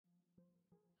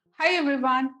Hi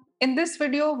everyone. In this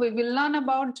video, we will learn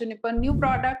about Juniper new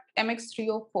product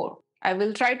MX304. I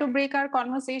will try to break our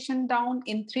conversation down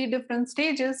in 3 different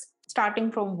stages,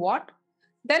 starting from what,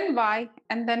 then why,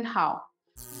 and then how.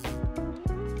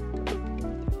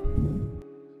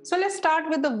 So let's start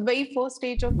with the very first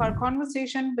stage of our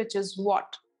conversation, which is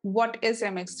what. What is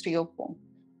MX304?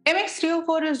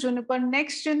 MX304 is Juniper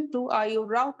next gen 2IO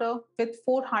router with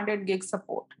 400 gig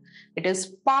support. It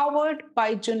is powered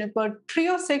by Juniper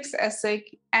Trio 6 ASIC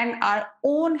and our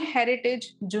own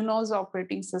heritage Junos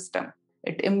operating system.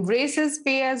 It embraces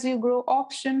pay-as-you-grow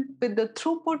option with the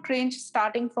throughput range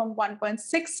starting from 1.6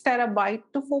 terabyte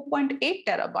to 4.8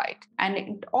 terabyte. And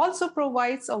it also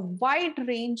provides a wide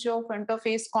range of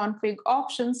interface config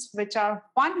options, which are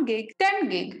 1 gig, 10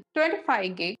 gig,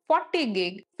 25 gig, 40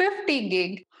 gig, 50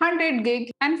 gig, 100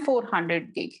 gig, and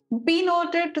 400 gig. Be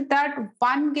noted that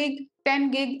 1 gig, 10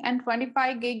 gig, and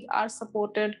 25 gig are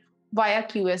supported via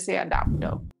QSA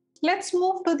adapter. Let's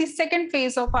move to the second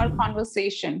phase of our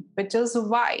conversation, which is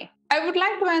why. I would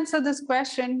like to answer this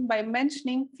question by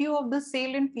mentioning few of the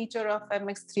salient features of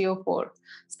MX304,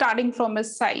 starting from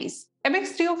its size.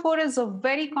 MX304 is a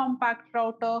very compact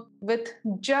router with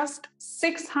just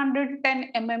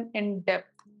 610 mm in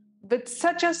depth. With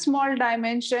such a small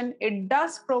dimension, it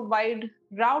does provide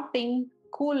routing,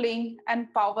 cooling,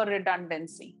 and power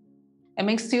redundancy.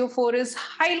 MX304 is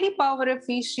highly power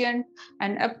efficient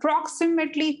and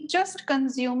approximately just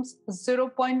consumes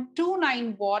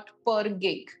 0.29 watt per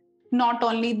gig. Not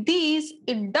only these,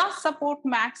 it does support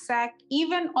MACsec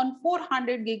even on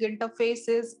 400 gig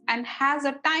interfaces and has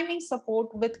a timing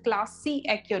support with Class C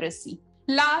accuracy.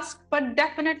 Last but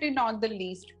definitely not the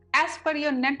least, as per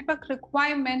your network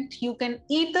requirement, you can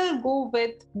either go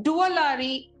with dual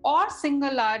RE or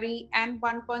single RE and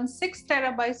 1.6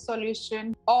 terabyte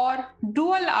solution, or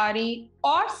dual RE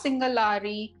or single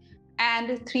RE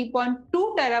and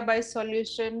 3.2 terabyte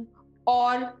solution,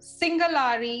 or single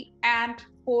RE and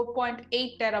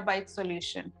 4.8 terabyte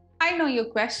solution. I know your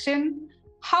question.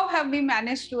 How have we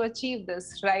managed to achieve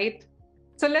this, right?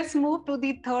 So let's move to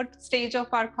the third stage of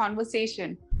our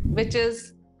conversation, which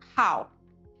is how.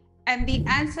 And the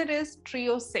answer is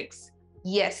Trio 6.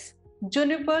 Yes,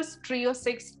 Juniper's Trio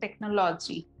 6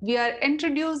 technology. We are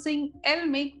introducing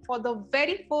LMIC for the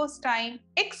very first time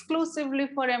exclusively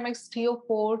for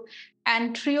MX304,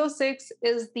 and Trio 6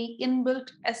 is the inbuilt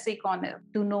ASIC on it.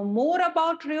 To know more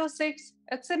about Trio 6,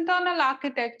 its internal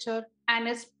architecture, and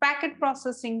its packet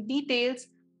processing details,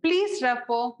 please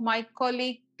refer my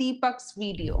colleague Deepak's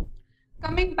video.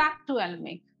 Coming back to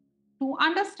LMIC. To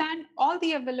understand all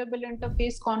the available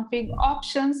interface config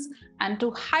options and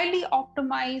to highly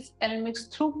optimize LMIC's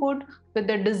throughput with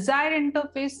the desired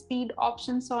interface speed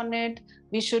options on it,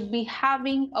 we should be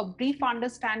having a brief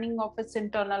understanding of its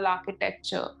internal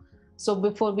architecture. So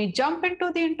before we jump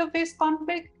into the interface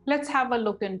config, let's have a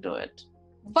look into it.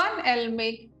 One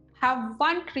LMIC have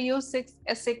one Trio 6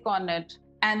 ASIC on it,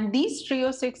 and these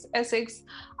Trio 6 ASICs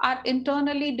are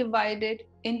internally divided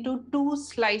into 2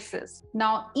 slices.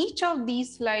 Now, each of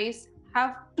these slices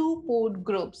have 2 port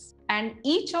groups, and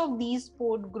each of these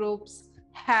port groups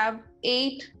have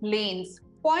 8 lanes.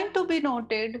 Point to be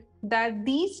noted that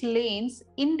these lanes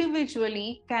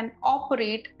individually can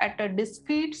operate at a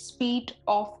discrete speed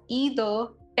of either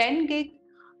 10 gig,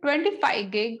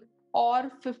 25 gig, or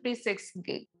 56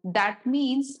 gig. That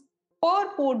means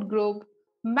per port group,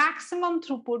 maximum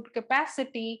throughput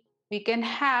capacity we can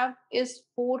have is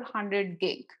 400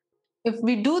 gig. If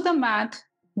we do the math,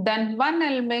 then one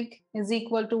LMIC is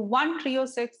equal to one Trio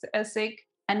 6 ASIC,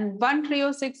 and one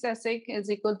Trio 6 ASIC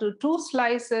is equal to 2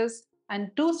 slices,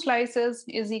 and 2 slices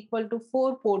is equal to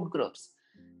 4 port groups.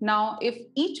 Now, if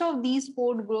each of these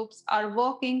port groups are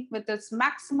working with its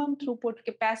maximum throughput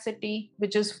capacity,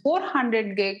 which is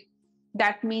 400 gig,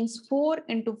 that means 4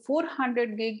 into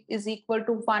 400 gig is equal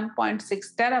to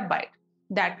 1.6 terabyte.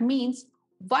 That means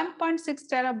 1.6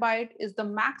 terabyte is the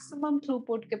maximum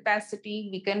throughput capacity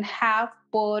we can have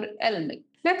per LMIC.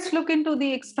 Let's look into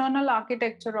the external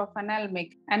architecture of an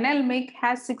LMIC. An LMIC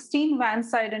has 16 WAN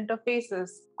side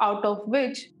interfaces, out of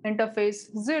which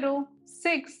interface 0,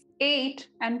 6, 8,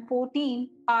 and 14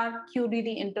 are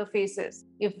QDD interfaces.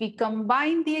 If we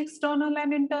combine the external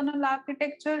and internal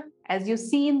architecture, as you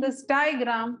see in this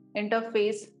diagram,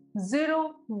 interface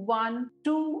 0, 1,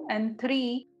 2, and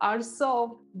 3 are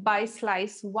served by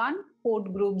slice 1,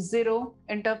 port group 0.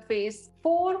 Interface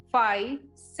 4, 5,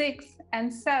 6,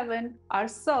 and 7 are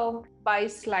served by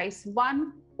slice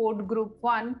 1, port group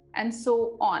 1, and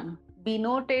so on. Be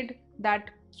noted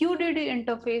that QDD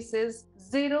interfaces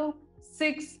 0,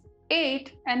 6,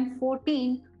 8, and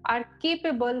 14 are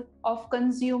capable of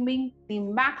consuming the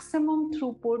maximum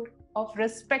throughput of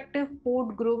respective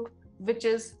port group, which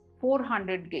is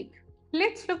 400 gig.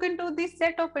 Let's look into the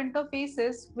set of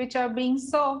interfaces which are being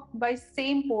served by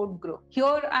same port group.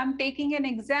 Here I'm taking an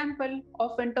example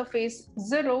of interface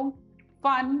 0,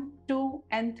 1, 2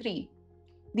 and 3.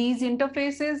 These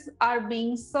interfaces are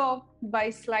being served by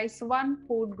slice 1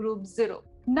 port group 0.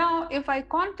 Now if I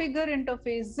configure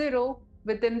interface 0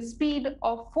 within speed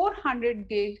of 400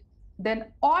 gig, then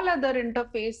all other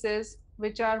interfaces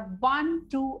which are 1,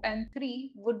 2 and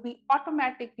 3 would be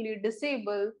automatically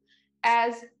disabled,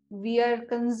 as we are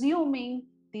consuming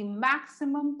the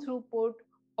maximum throughput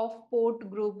of port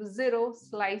group 0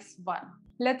 slice 1.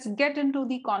 Let's get into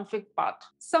the config part.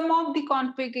 Some of the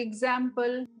config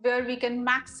example where we can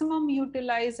maximum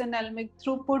utilize an LMIC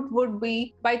throughput would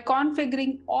be by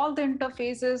configuring all the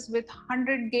interfaces with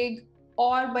 100 gig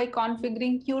or by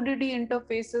configuring QDD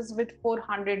interfaces with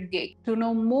 400 gig. To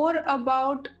know more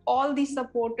about all the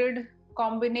supported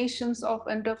combinations of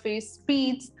interface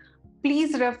speeds,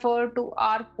 please refer to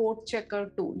our port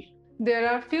checker tool. There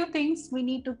are few things we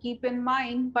need to keep in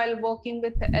mind while working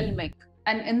with the LMIC.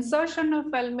 An insertion of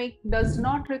LMIC does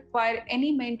not require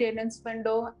any maintenance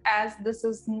window, as this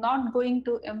is not going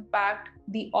to impact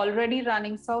the already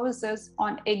running services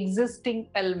on existing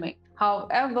LMIC.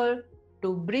 However,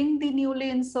 to bring the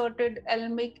newly inserted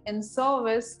LMIC in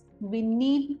service, we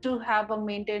need to have a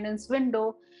maintenance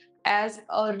window, as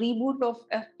a reboot of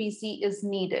FPC is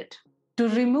needed. To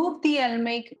remove the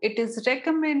LMIC, it is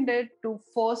recommended to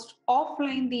first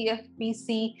offline the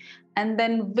FPC and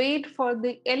then wait for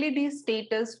the LED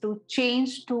status to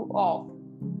change to off.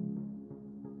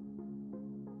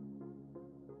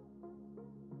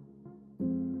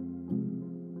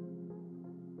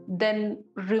 Then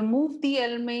remove the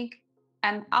LMIC,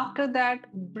 and after that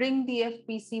bring the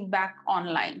FPC back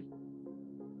online.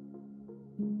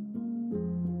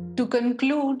 To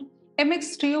conclude,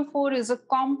 MX304 is a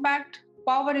compact,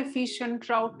 power-efficient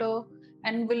router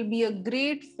and will be a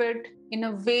great fit in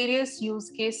a various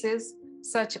use cases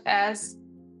such as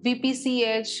VPC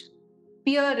edge,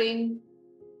 peering,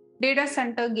 data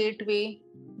center gateway,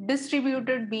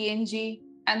 distributed BNG,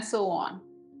 and so on.